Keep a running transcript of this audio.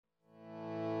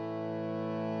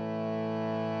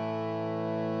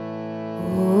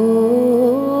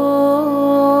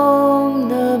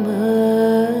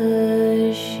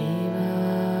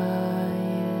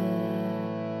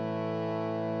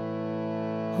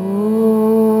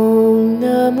Om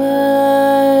Namah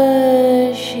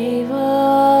Shivaya.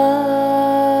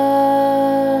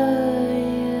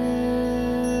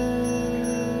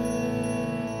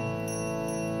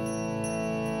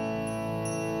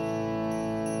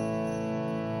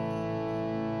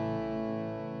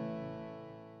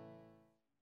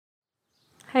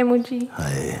 Hi, Muji.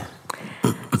 Hi.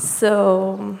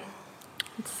 So,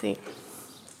 let's see.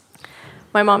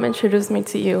 My mom introduced me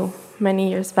to you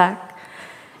many years back,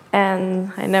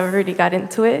 and I never really got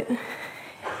into it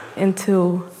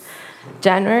until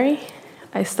January.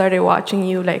 I started watching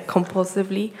you like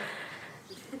compulsively,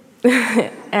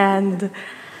 and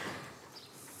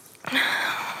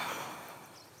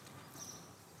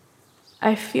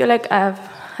I feel like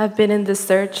I've been in this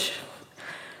search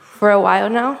for a while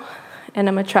now, and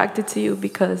I'm attracted to you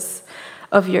because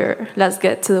of your let's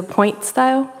get to the point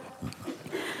style.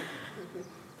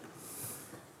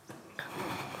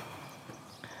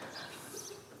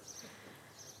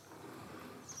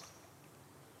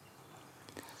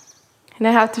 And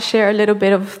I have to share a little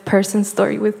bit of person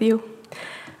story with you.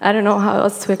 I don't know how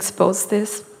else to expose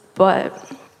this, but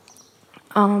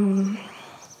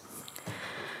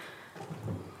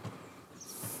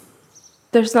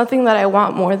there's nothing that I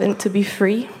want more than to be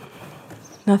free.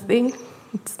 Nothing.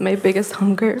 It's my biggest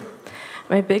hunger,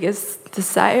 my biggest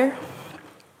desire.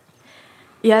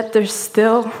 Yet there's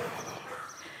still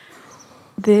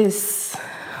this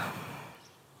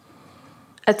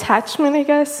attachment, I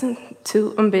guess,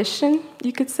 to ambition,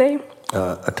 you could say.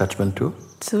 Attachment to?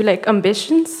 To like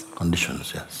ambitions.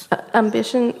 Conditions, yes.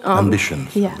 Ambition.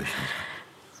 Ambitions. Yeah. Ambitions.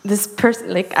 This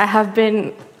person, like I've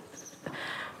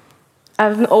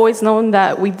always known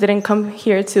that we didn't come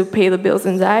here to pay the bills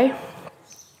and die.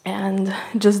 And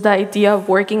just the idea of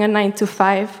working a 9 to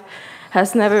 5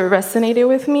 has never resonated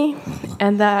with me.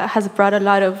 And that has brought a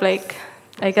lot of like,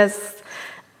 I guess,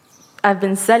 I've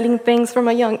been selling things from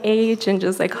a young age and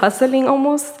just like hustling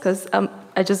almost, because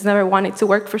I just never wanted to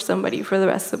work for somebody for the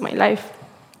rest of my life.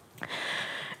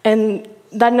 And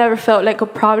that never felt like a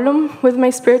problem with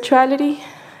my spirituality.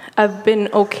 I've been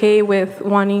okay with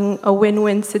wanting a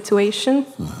win-win situation.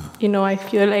 You know, I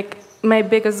feel like my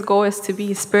biggest goal is to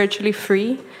be spiritually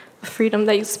free, the freedom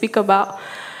that you speak about.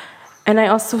 And I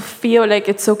also feel like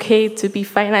it's okay to be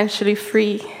financially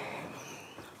free.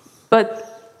 But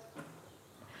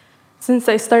since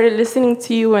I started listening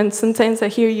to you, and sometimes I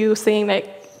hear you saying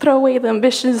like, throw away the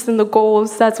ambitions and the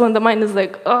goals, that's when the mind is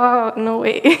like, oh, no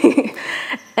way.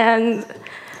 And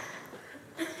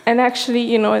actually,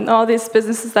 you know, in all these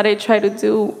businesses that I try to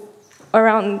do,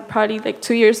 around probably like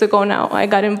 2 years ago now, I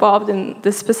got involved in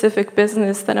this specific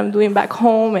business that I'm doing back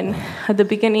home. And at the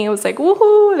beginning, it was like,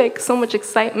 woohoo, like so much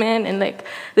excitement. And like,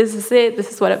 this is it. This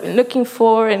is what I've been looking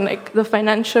for in like the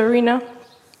financial arena.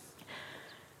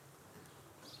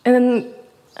 And then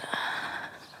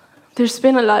there's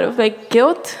been a lot of like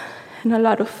guilt and a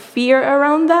lot of fear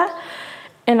around that.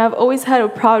 And I've always had a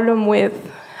problem with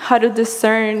how to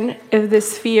discern if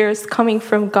this fear is coming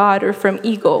from God or from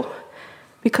ego.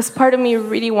 Because part of me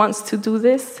really wants to do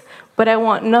this, but I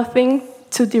want nothing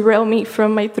to derail me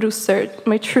from my true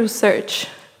search.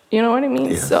 You know what I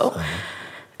mean? Yes.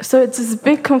 So it's this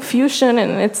big confusion,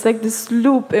 and it's like this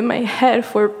loop in my head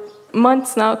for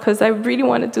months now, because I really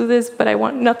want to do this, but I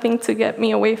want nothing to get me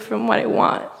away from what I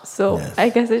want. So yes. I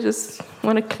guess I just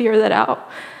want to clear that out.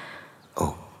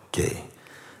 Okay.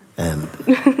 And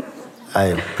I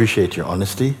appreciate your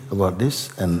honesty about this,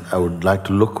 and I would like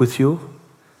to look with you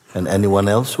and anyone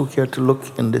else who care to look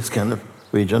in this kind of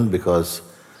region, because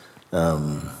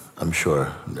I'm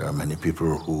sure there are many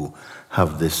people who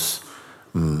have this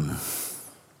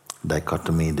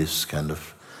dichotomy, this kind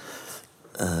of,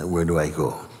 where do I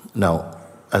go? Now,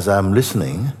 as I'm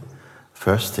listening,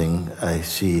 first thing I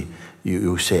see,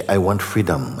 you say, I want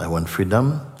freedom,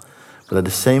 but at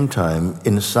the same time,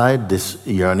 inside this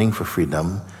yearning for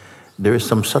freedom, there is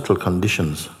some subtle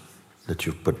conditions that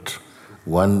you put.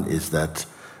 One is that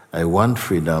I want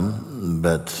freedom,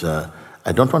 but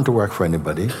I don't want to work for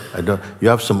anybody. You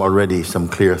have some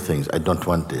clear things. I don't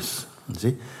want this. You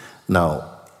see?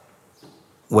 Now,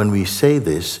 when we say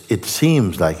this, it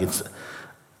seems like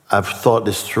I've thought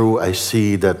this through. I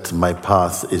see that my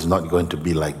path is not going to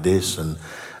be like this, and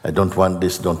I don't want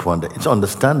this, don't want that. It's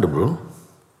understandable,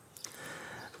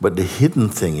 but the hidden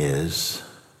thing is,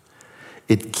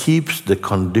 it keeps the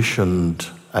conditioned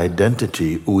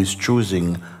identity who is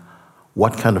choosing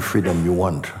what kind of freedom you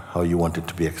want, how you want it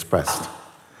to be expressed.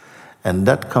 And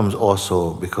that comes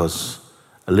also because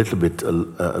a little bit a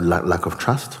lack of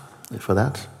trust for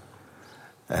that,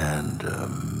 and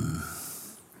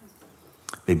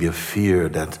maybe a fear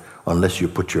that unless you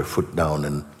put your foot down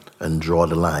and and draw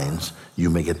the lines, you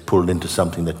may get pulled into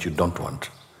something that you don't want,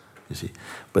 you see.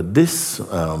 But this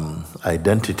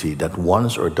identity that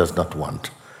wants or does not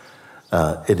want,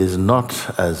 it is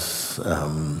not as...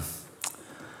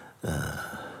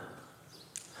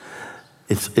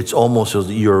 It's almost as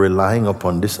you're relying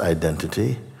upon this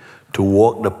identity to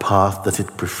walk the path that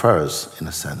it prefers, in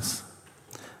a sense.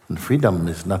 And freedom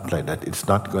is not like that. It's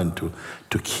not going to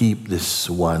keep this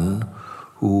one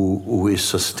who is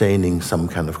sustaining some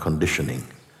kind of conditioning,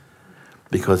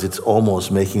 because it's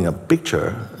almost making a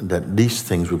picture that these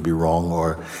things would be wrong,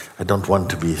 or I don't want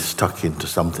to be stuck into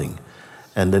something.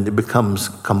 And then it becomes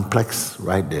complex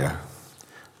right there.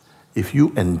 If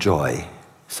you enjoy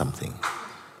something,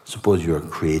 suppose you're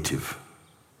creative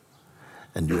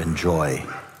and you enjoy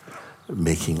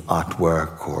making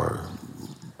artwork or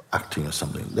acting or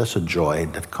something, that's a joy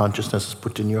that consciousness has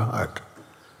put in your heart.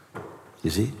 You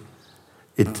see?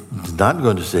 It's not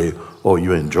going to say, oh,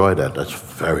 you enjoy that, that's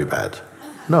very bad.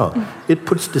 No, it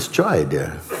puts this joy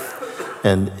there.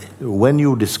 And when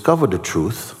you discover the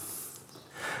truth,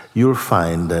 you'll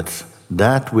find that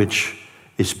that which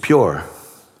is pure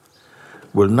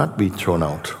will not be thrown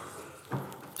out.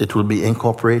 It will be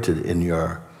incorporated in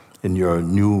your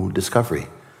new discovery.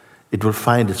 It will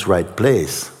find its right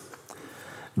place.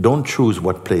 Don't choose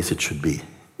what place it should be.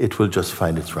 It will just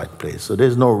find its right place. So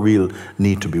there's no real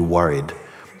need to be worried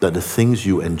that the things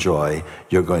you enjoy,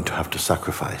 you're going to have to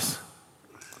sacrifice.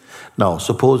 Now,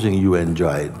 supposing you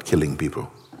enjoyed killing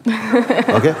people.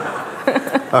 Okay?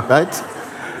 All right?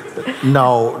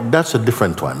 Now, that's a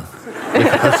different one.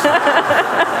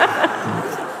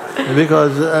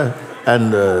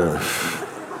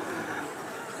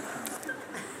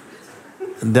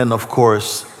 Then, of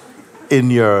course,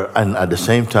 and at the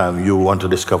same time, you want to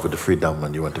discover the freedom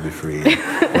and you want to be free, you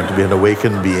want to be an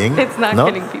awakened being. It's not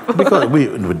killing people. Because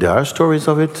there are stories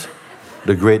of it.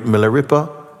 The great Milarepa,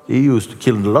 he used to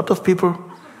kill a lot of people,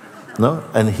 no?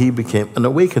 And he became an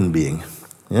awakened being.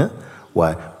 Yeah?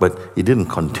 Why? But he didn't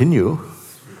continue.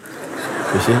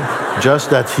 You see? Just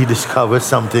that he discovered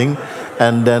something,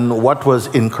 and then what was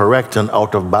incorrect and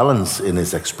out of balance in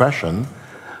his expression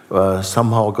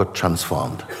somehow got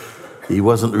transformed. He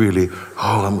wasn't really,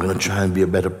 I'm going to try and be a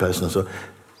better person. So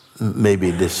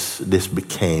maybe this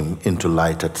became into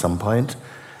light at some point,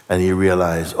 and he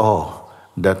realized,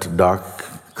 that dark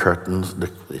curtains,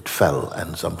 it fell,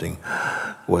 and something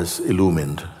was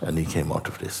illumined, and he came out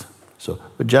of this. So,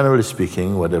 but generally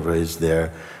speaking, whatever is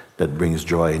there that brings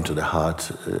joy into the heart,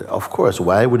 of course,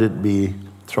 why would it be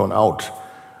thrown out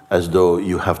as though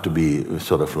you have to be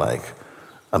sort of like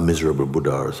a miserable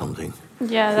Buddha or something?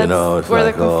 Yeah, that's it's where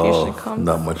like, the confusion comes.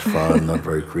 Not much fun, not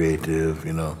very creative,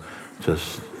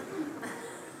 just,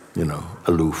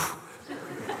 aloof.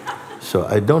 So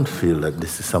I don't feel that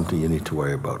this is something you need to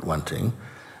worry about wanting.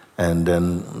 And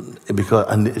then,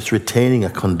 and it's retaining a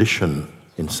condition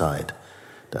inside.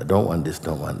 I don't want this,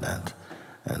 don't want that.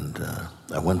 And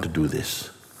I want to do this.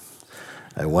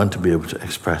 I want to be able to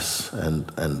express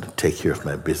and take care of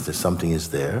my business. Something is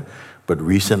there. But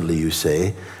recently you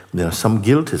say, some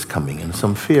guilt is coming and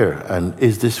some fear. And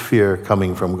is this fear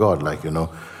coming from God? Like,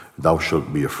 thou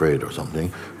shalt be afraid or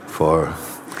something.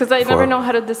 Because I never know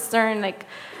how to discern, like,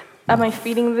 am I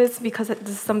feeling this because this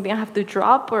is something I have to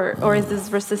drop, or is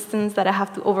this resistance that I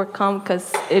have to overcome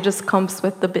because it just comes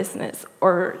with the business,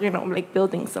 or, like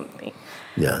building something?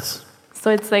 Yes. So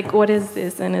it's like, what is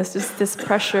this? And it's just this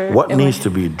pressure. What needs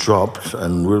to be dropped,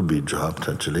 and will be dropped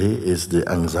actually, is the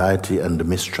anxiety and the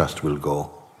mistrust will go.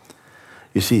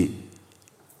 You see,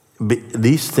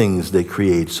 these things, they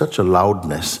create such a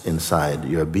loudness inside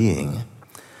your being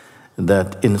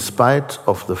that in spite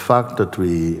of the fact that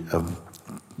we have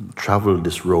traveled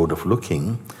this road of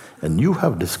looking, and you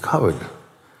have discovered,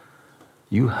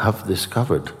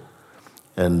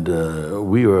 and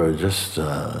we were just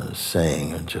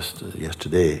saying just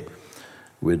yesterday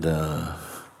with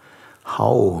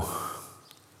how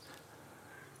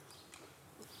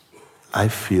I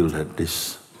feel that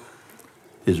this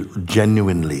is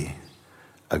genuinely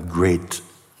a great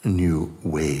new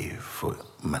way for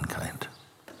mankind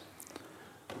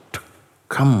to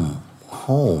come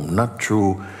home, not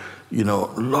through, a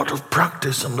lot of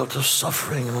practice and a lot of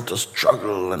suffering and a lot of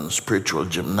struggle and spiritual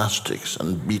gymnastics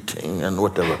and beating and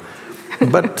whatever,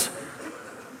 but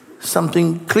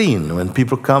something clean. When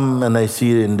people come and I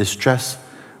see it in distress,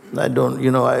 I don't,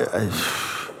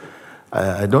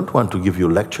 I don't want to give you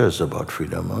lectures about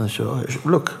freedom. So,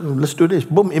 look, let's do this.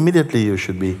 Boom, immediately you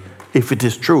should be, if it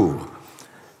is true,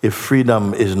 if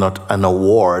freedom is not an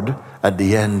award at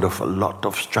the end of a lot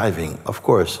of striving. Of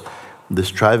course, the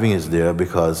striving is there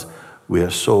because we are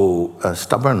so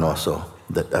stubborn also,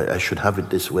 that I should have it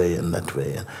this way and that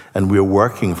way. And we're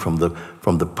working from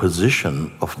the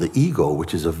position of the ego,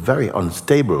 which is a very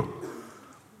unstable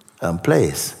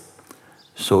place.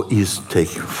 So he's take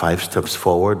 5 steps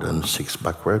forward and 6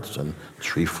 backwards and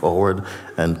 3 forward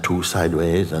and 2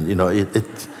 sideways. And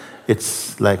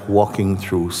it's like walking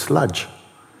through sludge.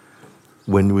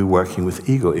 When we're working with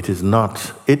ego, it is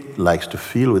not, it likes to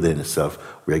feel within itself,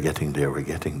 we're getting there, we're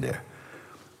getting there.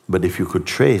 But if you could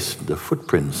trace the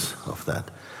footprints of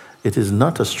that, it is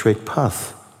not a straight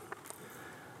path.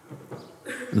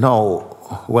 Now,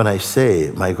 when I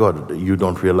say, my God, you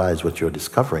don't realize what you're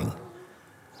discovering,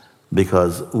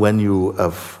 because when you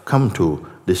have come to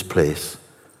this place,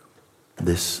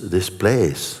 this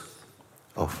place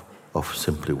of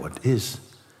simply what is,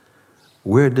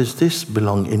 where does this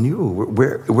belong in you?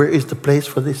 Where is the place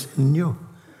for this in you?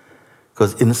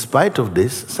 Because in spite of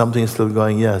this, something is still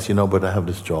going, yes, but I have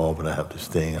this job and I have this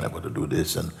thing and I've got to do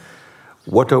this. And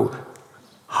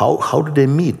how do they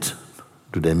meet?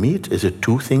 Do they meet? Is it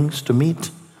 2 things to meet?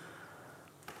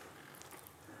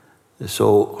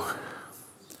 So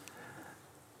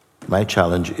my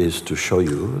challenge is to show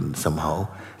you somehow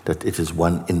that it is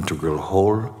one integral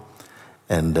whole,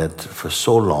 and that for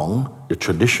so long the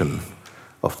tradition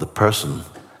of the person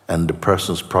and the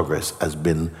person's progress has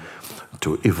been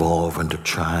to evolve and to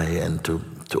try and to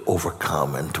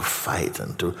overcome and to fight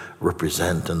and to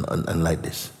represent and like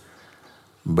this.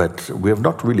 But we have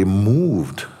not really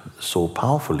moved so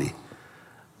powerfully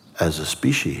as a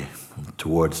species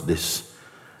towards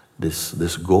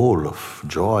this goal of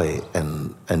joy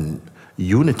and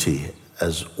unity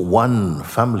as one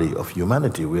family of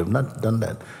humanity. We have not done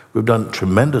that. We've done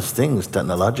tremendous things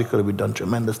technologically, we've done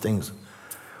tremendous things.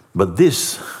 But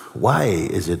this, why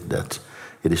is it that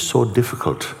it is so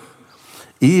difficult,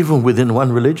 even within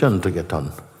one religion, to get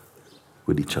on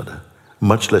with each other,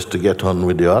 much less to get on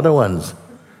with the other ones?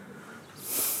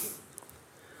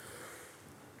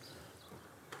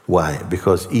 Why?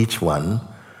 Because each one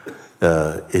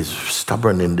is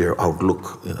stubborn in their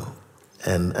outlook,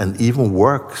 and even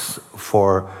works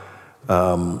for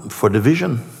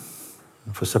division,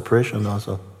 for separation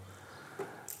also.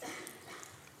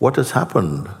 What has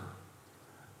happened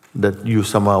that you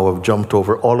somehow have jumped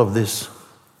over all of this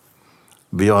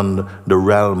beyond the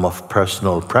realm of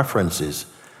personal preferences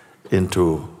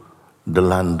into the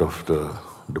land of the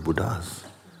Buddhas,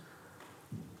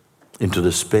 into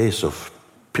the space of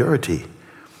purity?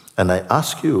 And I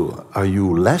ask you, are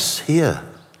you less here?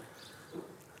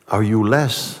 Are you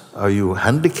less? Are you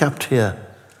handicapped here?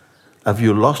 Have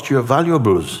you lost your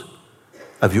valuables?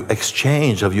 Have you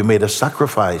exchanged? Have you made a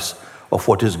sacrifice of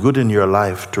what is good in your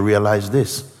life to realize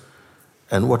this?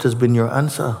 And what has been your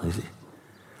answer? You see?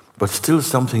 But still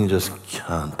something just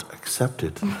can't accept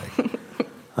it.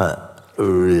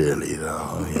 Really,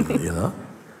 no,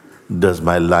 does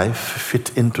my life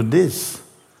fit into this?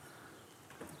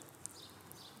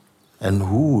 And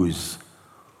who is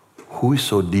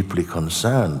so deeply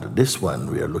concerned? This one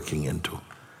we are looking into.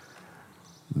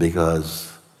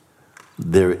 Because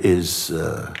there is,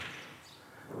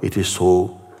 it is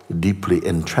so deeply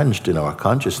entrenched in our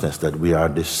consciousness that we are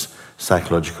this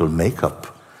psychological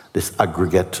makeup, this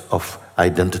aggregate of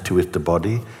identity with the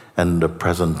body and the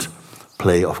present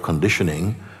play of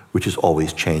conditioning, which is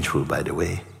always changeful, by the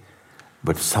way.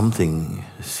 But something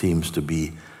seems to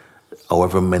be,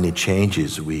 however many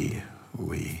changes we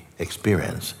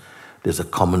experience, there's a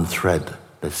common thread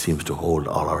that seems to hold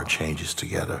all our changes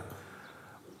together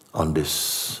on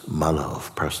this mala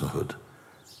of personhood.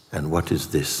 And what is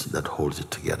this that holds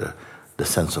it together? The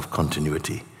sense of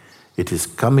continuity. It is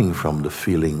coming from the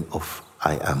feeling of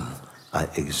I am, I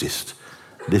exist.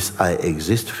 This I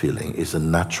exist feeling is a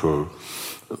natural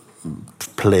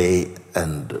play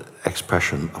and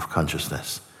expression of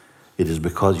consciousness. It is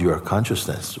because you are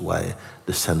consciousness why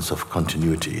the sense of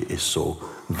continuity is so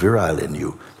virile in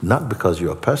you. Not because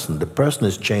you're a person. The person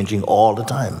is changing all the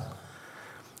time.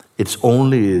 It's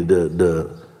only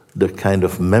the kind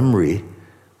of memory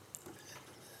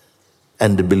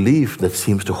and the belief that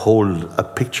seems to hold a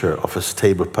picture of a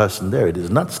stable person there. It is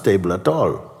not stable at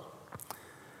all.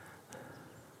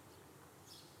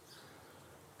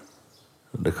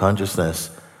 The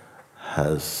consciousness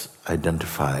has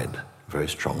identified very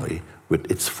strongly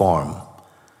with its form,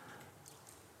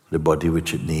 the body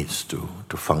which it needs to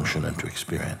function and to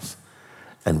experience,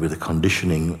 and with the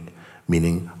conditioning,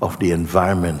 meaning of the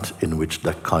environment in which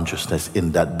that consciousness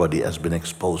in that body has been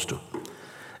exposed to.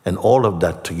 And all of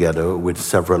that together with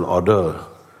several other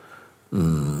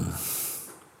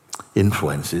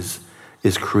influences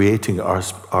is creating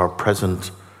our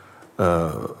present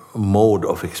mode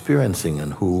of experiencing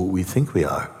and who we think we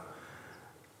are.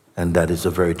 And that is a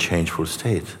very changeful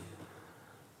state.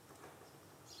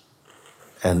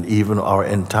 And even our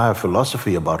entire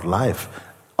philosophy about life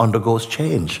undergoes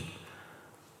change.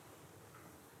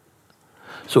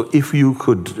 So if you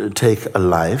could take a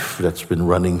life that's been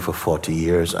running for 40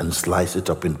 years and slice it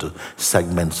up into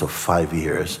segments of 5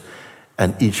 years,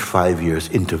 and each 5 years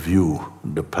interview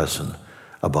the person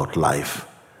about life,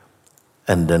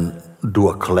 and then do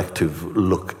a collective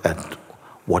look at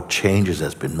what changes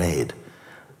has been made,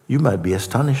 you might be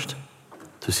astonished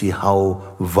to see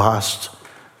how vast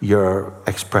your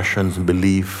expressions,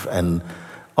 belief, and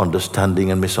understanding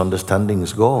and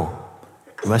misunderstandings go.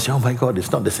 You might say, oh my God,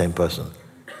 it's not the same person.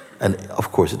 And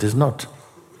of course it is not.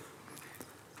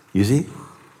 You see?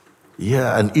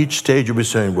 Yeah, and each stage you'll be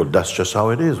saying, well, that's just how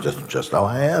it is, that's just how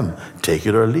I am. Take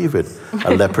it or leave it.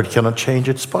 A leopard cannot change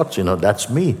its spots, that's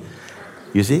me.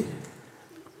 You see?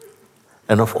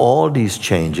 And of all these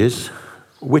changes,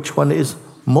 which one is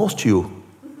most you?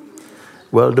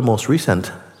 Well, the most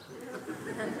recent.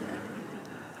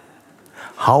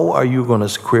 How are you going to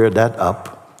square that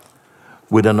up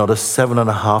with another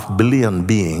 7.5 billion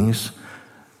beings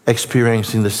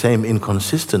experiencing the same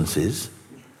inconsistencies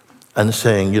and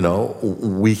saying,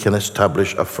 we can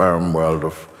establish a firm world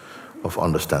of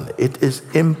understanding? It is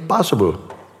impossible.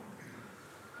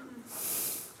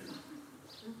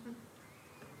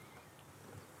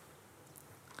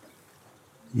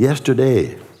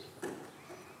 Yesterday,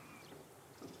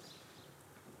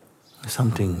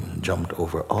 something jumped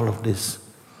over all of this.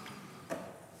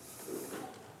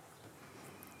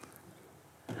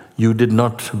 You did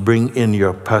not bring in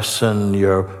your person,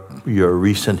 your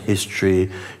recent history,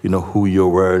 who you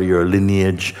were, your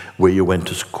lineage, where you went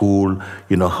to school,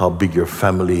 how big your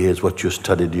family is, what you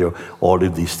studied, all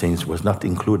of these things was not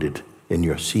included in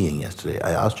your seeing yesterday.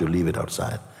 I asked you to leave it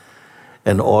outside.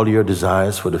 And all your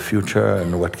desires for the future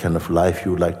and what kind of life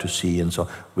you would like to see and so on.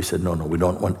 We said, no, we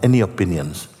don't want any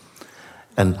opinions.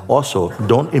 And also,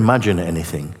 don't imagine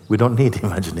anything. We don't need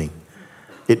imagining.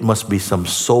 It must be some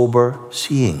sober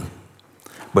seeing.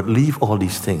 But leave all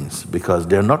these things because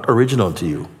they're not original to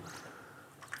you.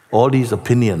 All these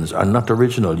opinions are not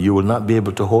original. You will not be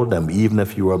able to hold them even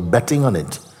if you are betting on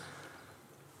it.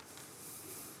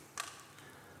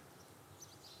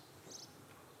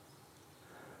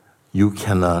 You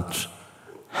cannot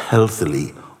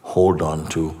healthily hold on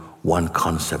to one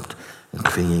concept and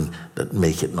clinging that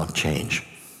make it not change.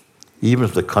 Even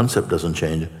if the concept doesn't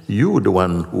change, you, the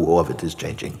one who of it, is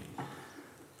changing.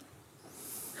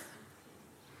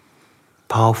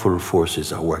 Powerful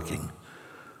forces are working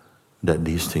that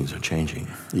these things are changing.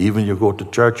 Even you go to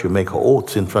church, you make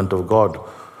oaths in front of God.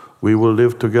 We will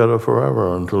live together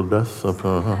forever until death.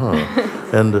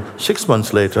 And 6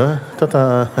 months later,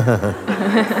 ta-ta.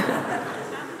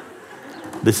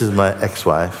 This is my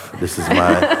ex-wife. This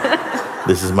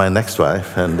is my next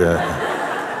wife. And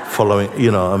following,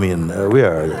 we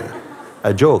are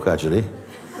a joke, actually.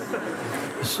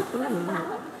 So,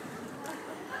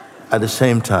 at the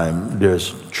same time,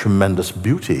 there's tremendous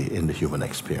beauty in the human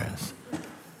experience.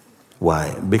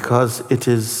 Why? Because it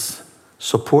is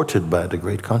supported by the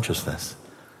great consciousness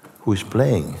who is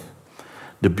playing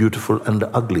the beautiful and the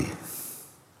ugly.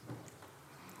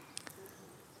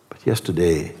 But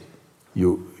yesterday,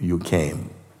 you came,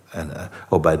 and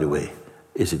oh, by the way,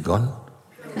 is it gone?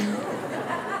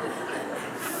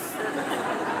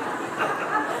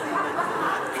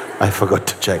 I forgot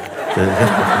to check.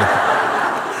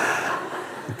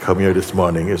 Come here this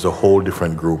morning, it's a whole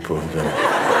different group.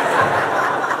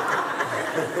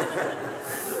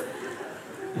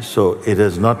 So it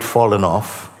has not fallen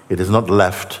off, it is not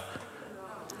left,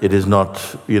 it is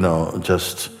not,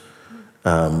 just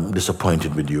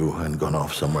disappointed with you and gone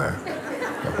off somewhere.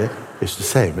 Okay? It's the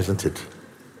same, isn't it?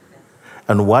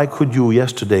 And why could you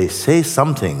yesterday say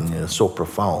something so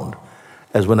profound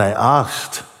as when I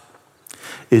asked,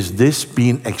 is this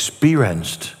being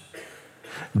experienced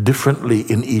differently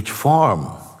in each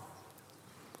form?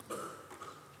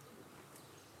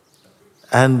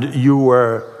 And you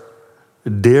were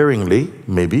daringly,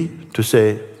 maybe, to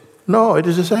say, no, it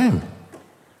is the same.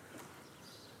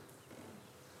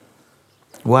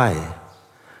 Why?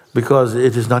 Because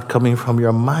it is not coming from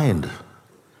your mind,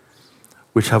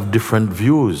 which have different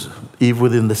views, even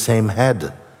within the same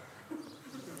head.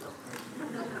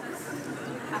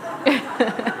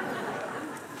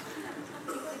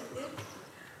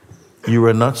 You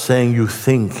were not saying you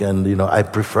think and, I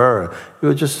prefer. You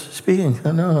were just speaking.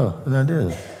 No, not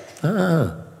this.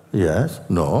 Yes,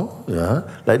 no, yeah,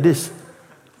 like this.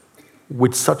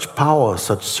 With such power,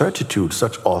 such certitude,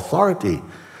 such authority,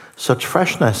 such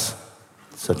freshness,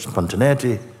 such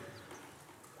spontaneity,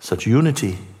 such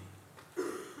unity.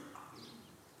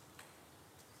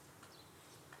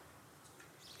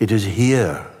 It is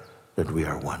here that we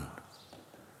are one.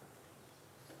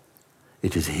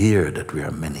 It is here that we are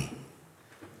many.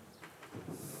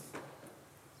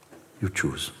 You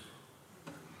choose.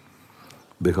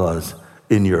 Because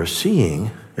in your seeing,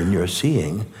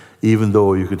 even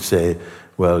though you could say,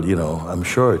 well, I'm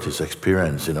sure it is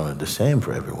experience, the same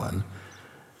for everyone,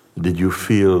 did you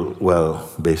feel, well,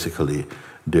 basically,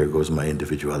 there goes my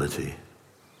individuality.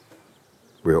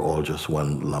 We're all just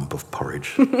one lump of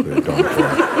porridge. We don't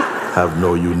have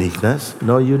no uniqueness.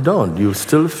 No, you don't. You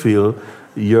still feel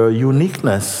your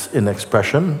uniqueness in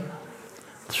expression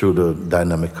through the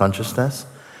dynamic consciousness,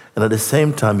 and at the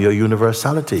same time, your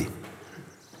universality.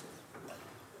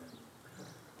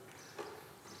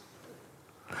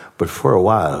 But for a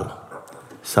while,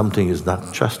 something is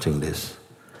not trusting this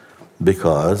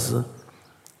because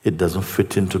it doesn't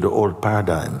fit into the old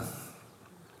paradigm.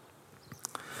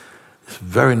 It's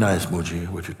very nice, Muji,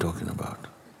 what you're talking about.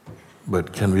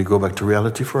 But can we go back to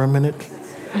reality for a minute?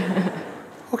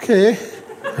 Okay.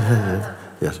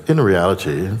 Yes, in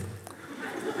reality,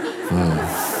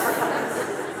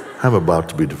 I'm about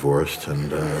to be divorced,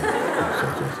 and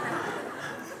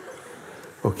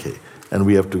okay, and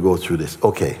we have to go through this.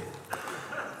 Okay,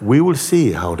 we will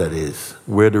see how that is,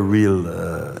 where the real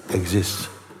exists.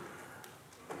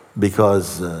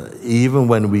 Because even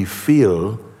when we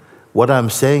feel, what I'm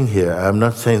saying here, I'm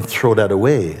not saying throw that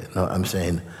away. No, I'm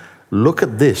saying look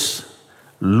at this,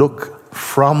 look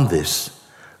from this,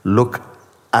 look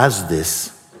as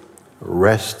this,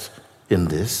 rest in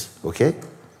this, okay?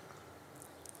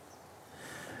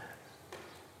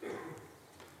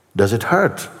 Does it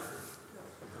hurt?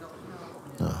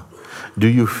 No. Do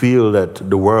you feel that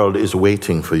the world is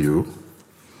waiting for you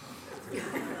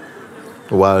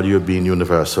while you're being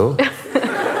universal?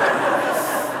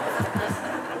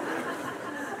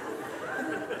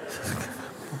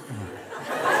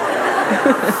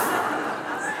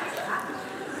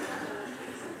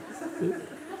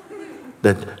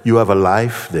 That you have a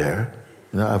life there,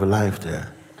 I have a life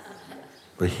there.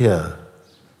 But here,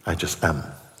 I just am.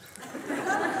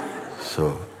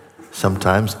 So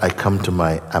sometimes I come to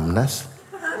my amness,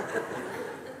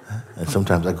 and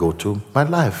sometimes I go to my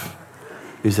life.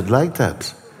 Is it like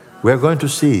that? We're going to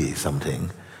see something.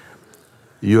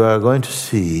 You are going to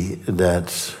see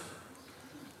that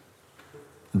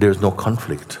there's no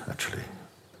conflict, actually.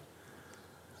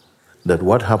 That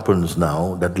what happens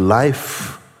now, that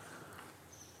life,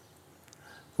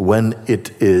 when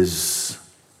it is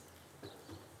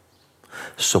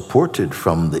supported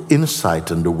from the insight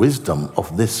and the wisdom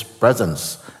of this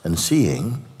presence and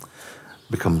seeing,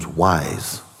 becomes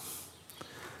wise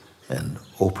and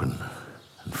open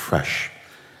and fresh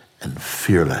and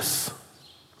fearless.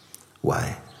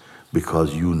 Why?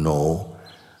 Because you know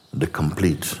the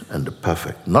complete and the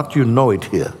perfect. Not you know it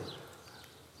here.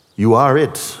 You are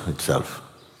it itself.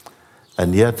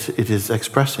 And yet it is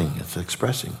expressing,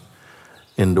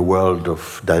 in the world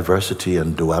of diversity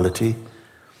and duality,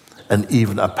 and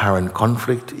even apparent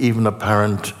conflict, even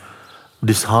apparent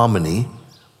disharmony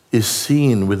is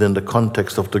seen within the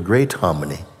context of the great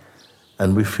harmony.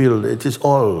 And we feel it is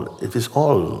all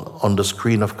on the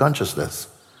screen of consciousness.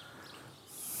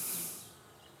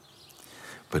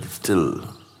 But it's still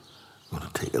going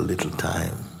to take a little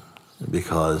time,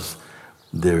 because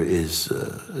there is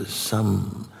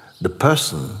the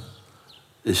person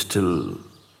is still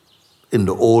in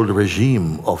the old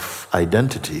regime of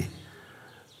identity,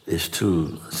 is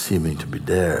still seeming to be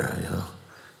there,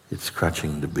 It's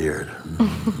scratching the beard.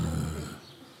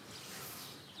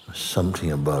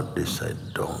 Something about this I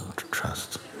don't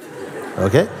trust.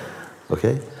 Okay?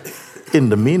 In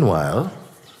the meanwhile,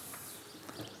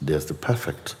 there's the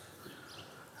perfect,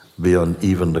 beyond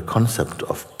even the concept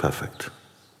of perfect.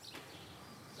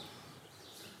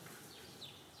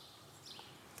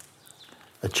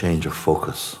 A change of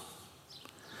focus.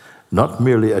 Not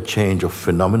merely a change of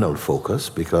phenomenal focus,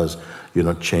 because you're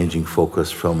not changing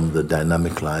focus from the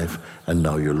dynamic life and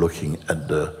now you're looking at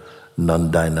the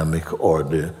non-dynamic or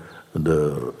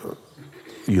the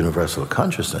universal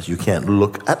consciousness. You can't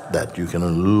look at that, you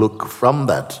can look from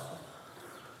that.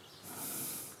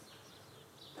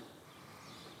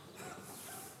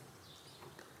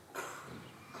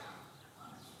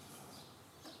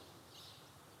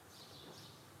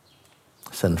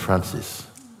 St. Francis,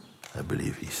 I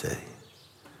believe he say,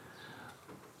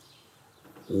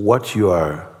 what you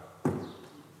are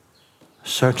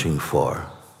searching for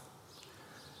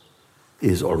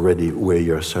is already where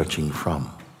you're searching from.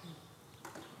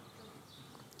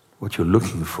 What you're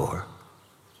looking for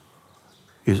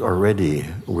is already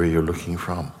where you're looking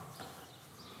from.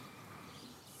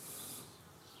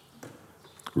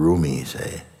 Rumi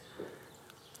say,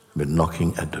 but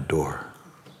knocking at the door,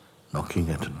 knocking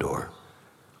at the door.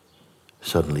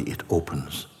 Suddenly it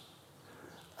opens.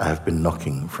 I have been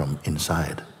knocking from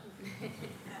inside.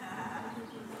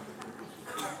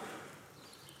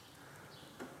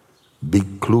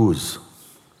 Big clues.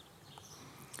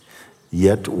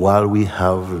 Yet while we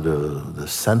have the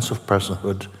sense of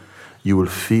personhood, you will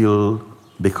feel,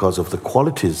 because of the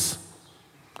qualities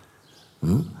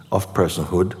of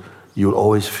personhood, you'll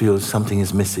always feel something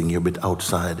is missing. You're a bit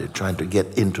outside. You're trying to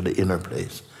get into the inner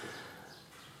place.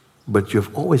 But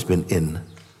you've always been in,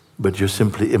 but you're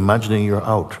simply imagining you're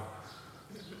out.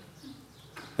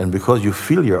 And because you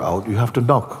feel you're out, you have to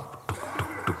knock. Tuk,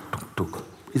 tuk, tuk, tuk, tuk.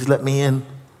 Please let me in.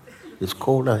 It's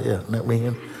cold out here. Let me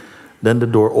in. Then the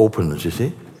door opens, you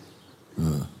see?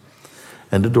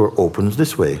 And the door opens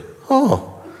this way.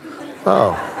 Oh.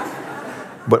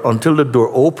 But until the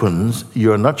door opens,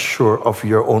 you're not sure of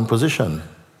your own position.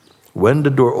 When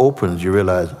the door opens, you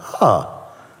realize,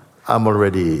 I'm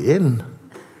already in.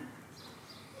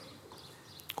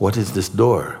 What is this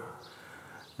door?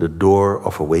 The door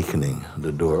of awakening,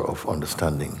 the door of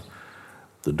understanding,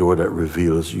 the door that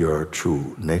reveals your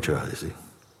true nature, you see.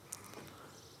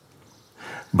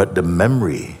 But the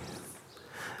memory,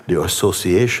 the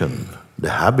association,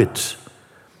 the habit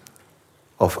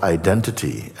of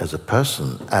identity as a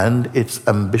person and its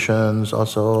ambitions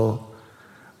also,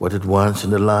 what it wants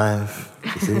in the life,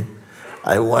 you see.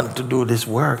 I want to do this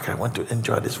work, I want to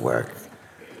enjoy this work,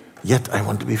 yet I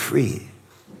want to be free.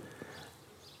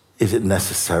 Is it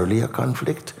necessarily a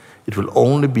conflict? It will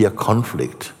only be a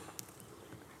conflict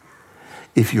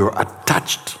if you're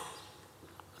attached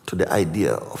to the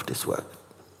idea of this work.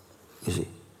 You see,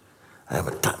 I am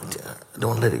attached,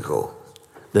 don't let it go.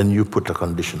 Then you put a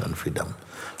condition on freedom.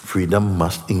 Freedom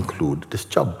must include this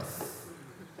job.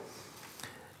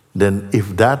 Then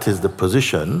if that is the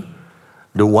position,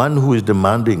 the one who is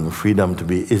demanding freedom to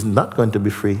be is not going to be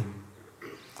free.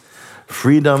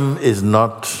 Freedom is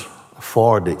not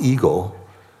for the ego.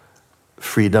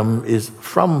 Freedom is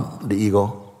from the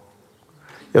ego.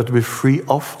 You have to be free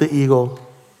of the ego,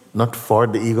 not for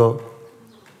the ego.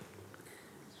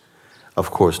 Of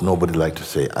course, nobody likes to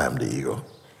say, I am the ego.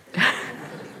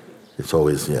 It's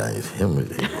always, it's him with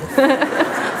the ego.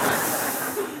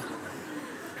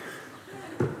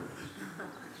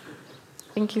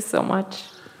 Thank you so much.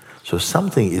 So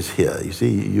something is here. You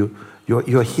see,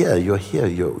 you're here.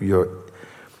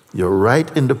 You're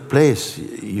right in the place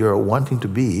you're wanting to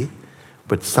be,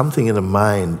 but something in the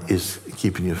mind is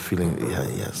keeping you feeling,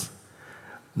 yes.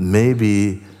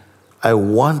 Maybe I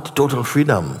want total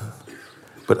freedom,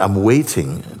 but I'm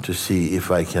waiting to see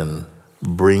if I can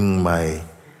bring my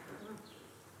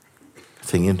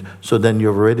thing in. So then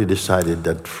you've already decided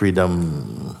that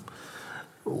freedom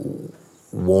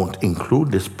won't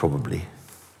include this probably.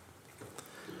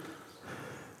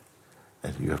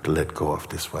 And you have to let go of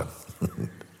this one.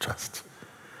 Trust.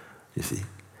 You see?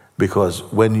 Because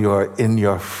when you are in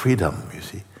your freedom, you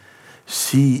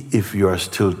see if you are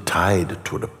still tied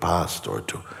to the past or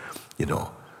to,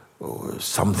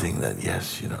 something that,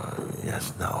 yes,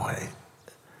 now I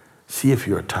see if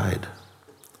you're tied.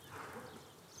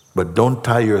 But don't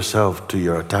tie yourself to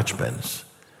your attachments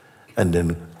and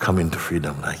then come into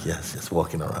freedom like, yes,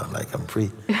 walking around like I'm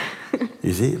free.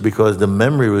 You see? Because the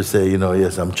memory will say,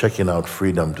 yes, I'm checking out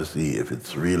freedom to see if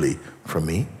it's really for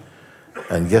me.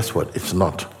 And guess what? It's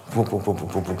not. I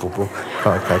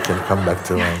can come back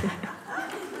to life.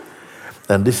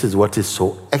 And this is what is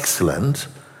so excellent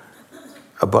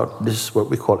about this, what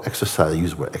we call exercise. I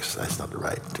use the word exercise, it's not the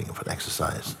right thing of an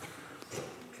exercise.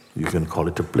 You can call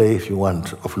it a play if you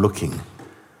want, of looking.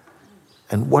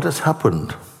 And what has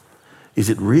happened? Is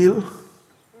it real?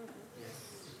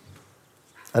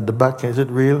 At the back, is it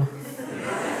real?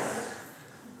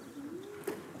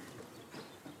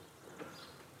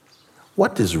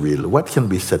 What is real? What can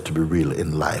be said to be real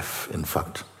in life, in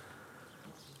fact?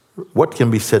 What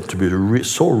can be said to be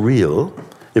so real?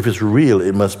 If it's real,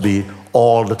 it must be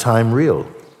all the time real.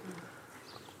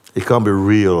 It can't be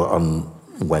real on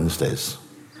Wednesdays.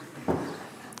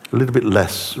 A little bit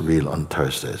less real on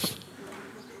Thursdays.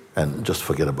 And just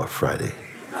forget about Friday.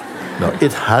 No,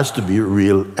 it has to be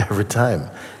real every time.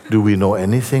 Do we know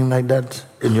anything like that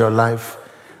in your life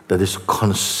that is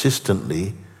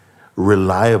consistently,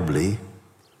 reliably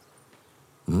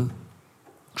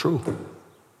true?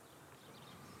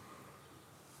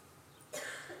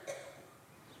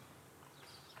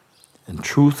 And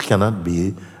truth cannot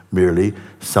be merely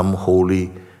some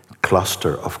holy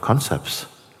cluster of concepts.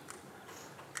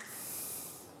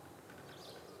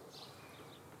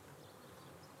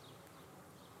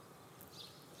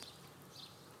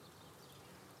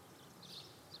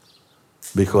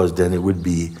 because then it would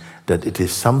be that it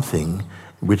is something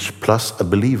which plus a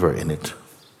believer in it.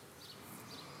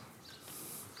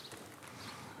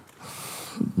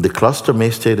 The cluster may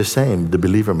stay the same, the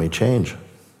believer may change.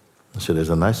 So there's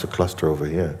a nicer cluster over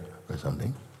here or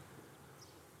something.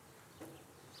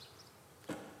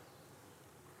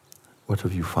 What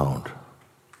have you found?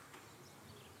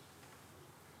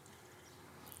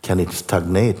 Can it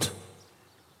stagnate?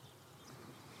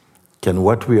 Can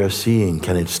what we are seeing,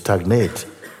 can it stagnate?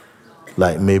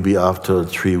 Like maybe after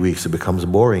 3 weeks it becomes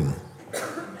boring.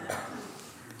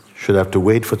 Should I have to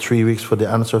wait for 3 weeks for the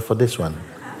answer for this one?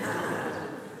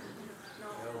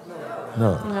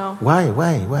 No.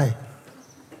 Why?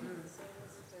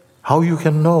 How you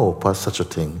can know past such a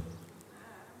thing?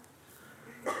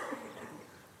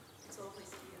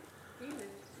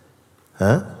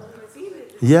 Huh?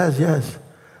 Yes.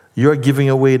 You're giving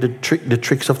away the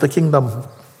tricks of the kingdom.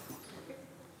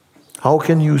 How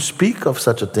can you speak of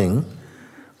such a thing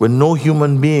when no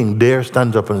human being dare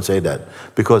stand up and say that?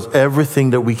 Because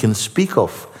everything that we can speak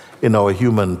of in our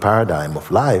human paradigm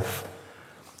of life,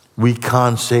 we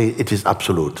can't say it is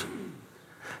absolute.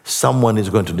 Someone is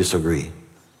going to disagree.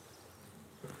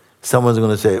 Someone's going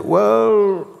to say,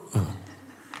 well,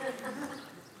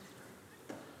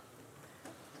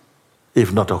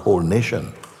 if not a whole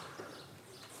nation.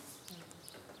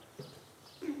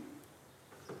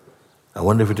 I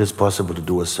wonder if it is possible to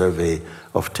do a survey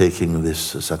of taking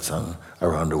this satsang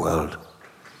around the world.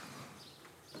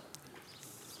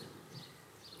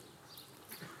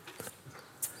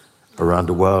 Around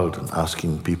the world, and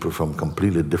asking people from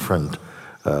completely different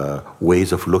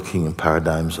ways of looking and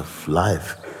paradigms of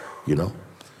life, you know.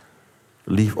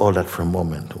 Leave all that for a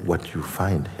moment, what you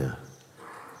find here.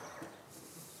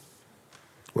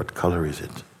 What color is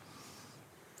it?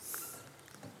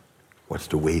 What's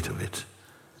the weight of it?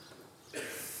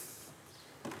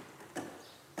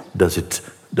 Does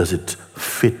it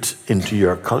fit into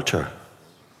your culture?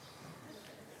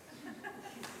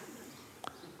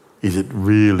 Is it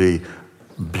really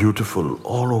beautiful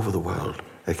all over the world,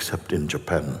 except in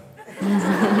Japan?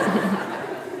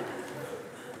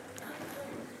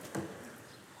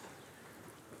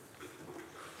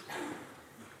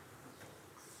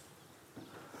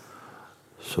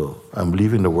 So I'm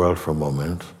leaving the world for a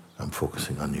moment. I'm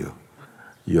focusing on you.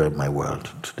 You are my world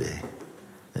today,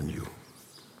 and you.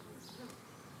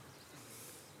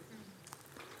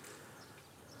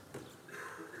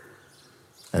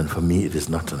 And for me, it is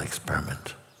not an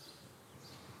experiment.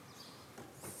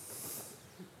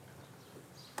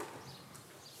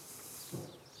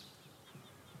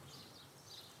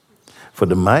 For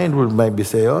the mind would maybe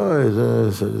say, oh,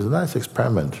 it's a nice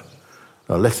experiment.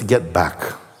 Now let's get back.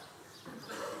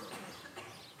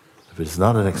 If it's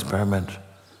not an experiment,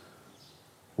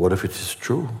 what if it is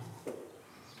true?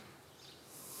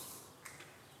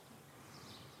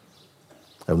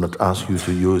 I have not asked you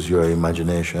to use your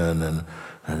imagination and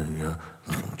you know,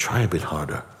 try a bit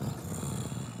harder.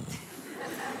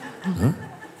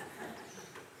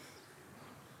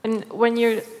 And when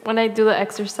I do the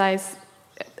exercise,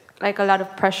 like a lot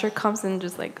of pressure comes and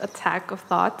just like attack of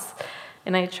thoughts,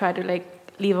 and I try to like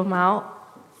leave them out,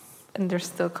 and they're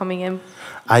still coming in.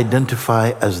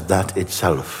 Identify as that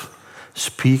itself.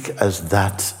 Speak as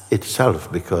that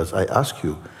itself, because I ask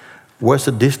you, where's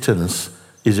the distance?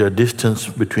 Is there a distance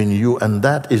between you and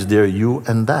that? Is there you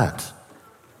and that?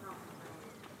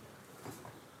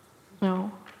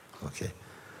 No. Okay.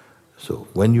 So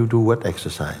when you do what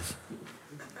exercise?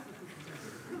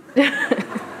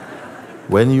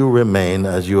 When you remain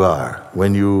as you are,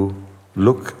 when you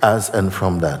look as and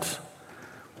from that,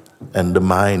 and the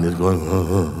mind is going,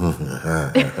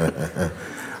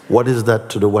 what is that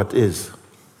to the what is?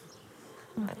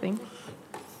 Nothing.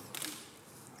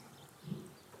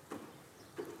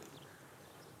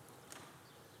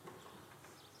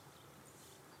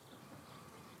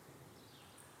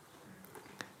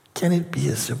 Can it be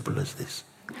as simple as this?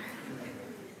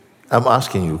 I'm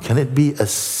asking you, can it be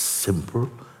as simple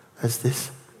as this?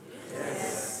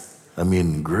 Yes. I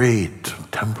mean, great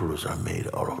temples are made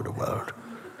all over the world.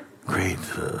 Great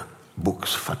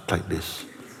books fat like this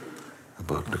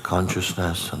about the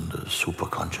consciousness and the super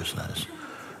consciousness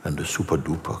and the super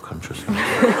duper consciousness.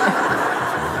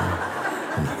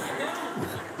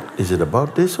 Is it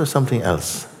about this or something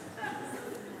else?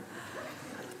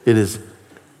 It is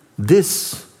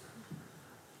this.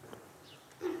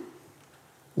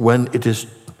 When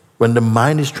the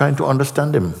mind is trying to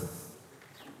understand him,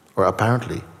 or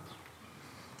apparently,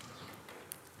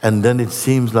 and then it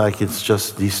seems like it's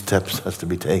just these steps has to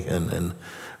be taken, and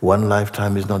one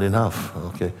lifetime is not enough.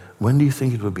 Okay, when do you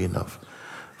think it will be enough?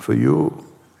 For you,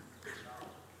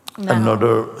 No.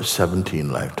 Another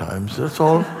 17 lifetimes, that's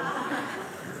all.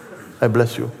 I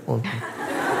bless you.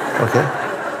 Okay?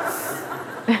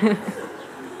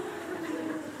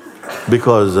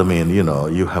 Because, I mean, you know,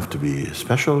 you have to be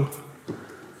special.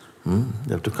 You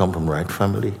have to come from the right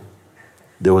family.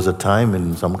 There was a time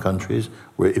in some countries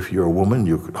where if you're a woman,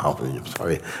 you could, I'm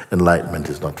sorry, enlightenment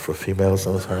is not for females,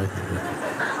 I'm sorry.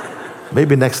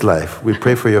 Maybe next life, we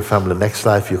pray for your family, next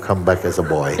life you come back as a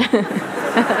boy.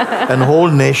 And whole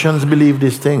nations believe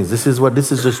these things. This is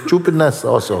the stupidness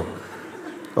also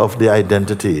of the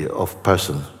identity of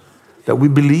person, that we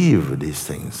believe these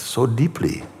things so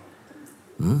deeply,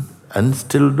 and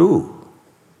still do.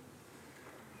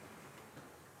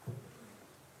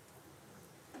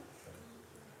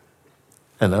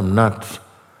 And I'm not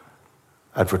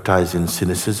advertising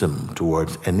cynicism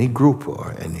towards any group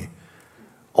or any,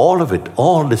 all of it,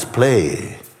 all this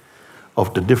play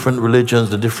of the different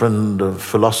religions, the different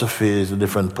philosophies, the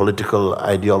different political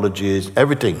ideologies,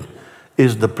 everything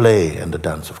is the play and the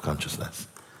dance of consciousness.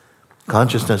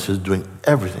 Consciousness is doing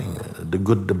everything, the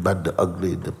good, the bad, the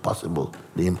ugly, the possible,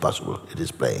 the impossible, it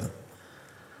is playing.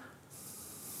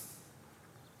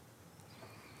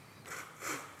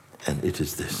 And it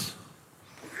is this.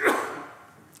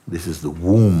 This is the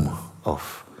womb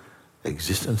of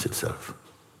existence itself.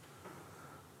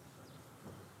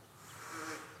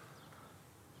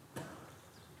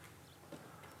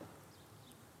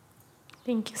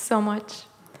 Thank you so much.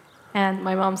 And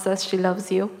my mom says she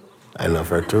loves you. I love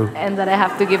her too. And that I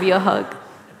have to give you a hug.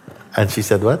 And she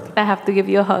said what? I have to give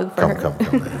you a hug for her. Come.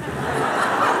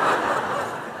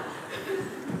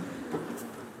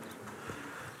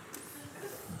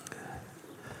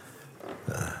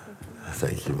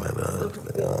 Thank you, my love.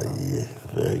 Oh, yeah.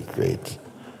 Very great.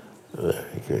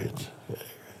 Very great.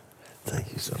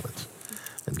 Thank you so much.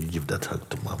 And you give that hug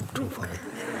to Mom too for me.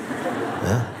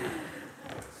 Yeah?